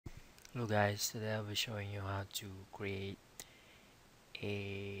Hello guys, today I'll be showing you how to create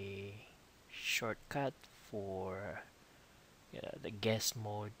a shortcut for the guest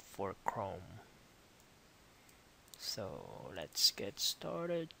mode for Chrome. So let's get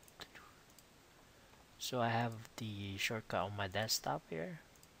started. So I have the shortcut on my desktop here.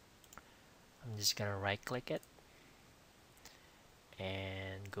 I'm just gonna right click it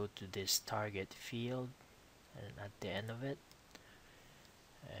and go to this target field, and at the end of it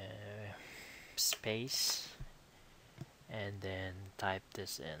space, and then type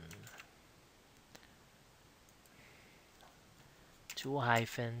this in: two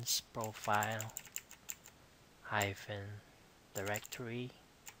hyphens profile hyphen directory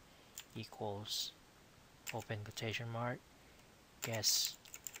equals open quotation mark guest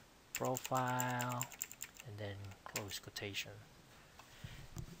profile and then close quotation.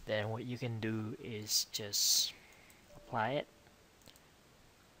 Then what you can do is just apply it,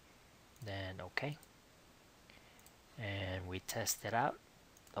 then OK, and we test it out.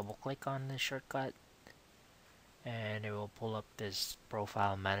 Double click on the shortcut and it will pull up this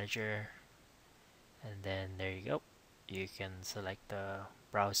profile manager, and then there you go. You can select the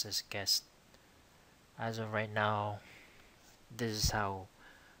browse as guest. As of right now, this is how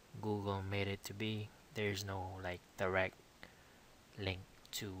Google made it to be. There's no like direct link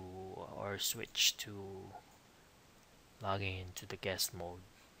to or switch to logging into the guest mode.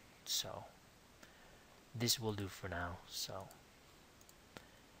 So this will do for now. So,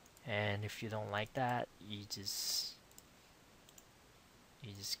 and if you don't like that, you just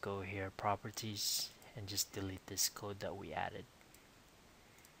go here, properties, and just delete this code that we added.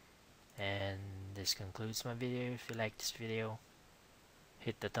 And this concludes my video. If you like this video,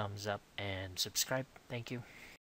 hit the thumbs up and subscribe. Thank you.